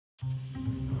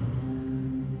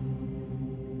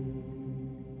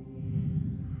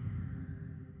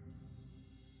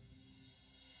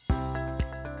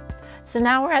So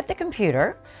now we're at the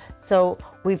computer. So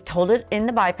we've told it in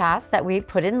the bypass that we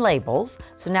put in labels.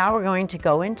 So now we're going to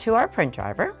go into our print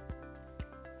driver.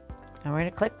 And we're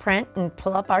going to click print and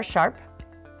pull up our Sharp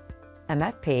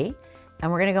MFP.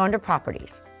 And we're going to go into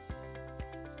properties.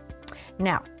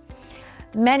 Now,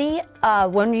 when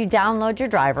you download your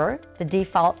driver, the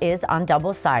default is on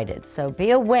double-sided. So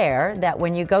be aware that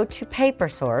when you go to paper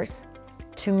source,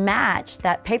 to match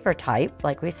that paper type,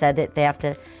 like we said that they have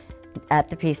to, at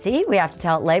the PC, we have to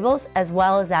tell it labels as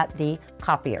well as at the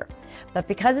copier. But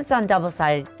because it's on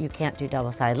double-sided, you can't do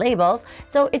double-sided labels.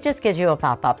 So it just gives you a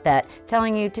pop-up that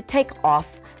telling you to take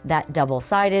off that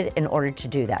double-sided in order to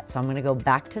do that. So I'm going to go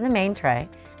back to the main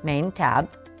tab,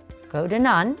 go to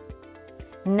none.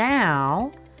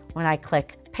 Now, when I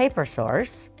click paper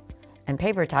source and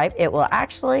paper type, it will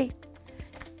actually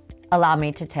allow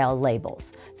me to tell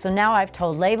labels. So now I've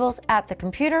told labels at the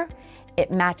computer, it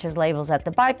matches labels at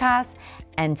the bypass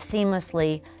and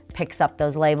seamlessly picks up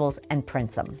those labels and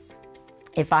prints them.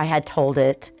 If I had told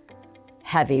it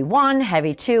heavy 1,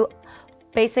 heavy 2,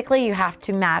 basically you have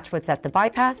to match what's at the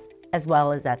bypass as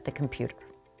well as at the computer.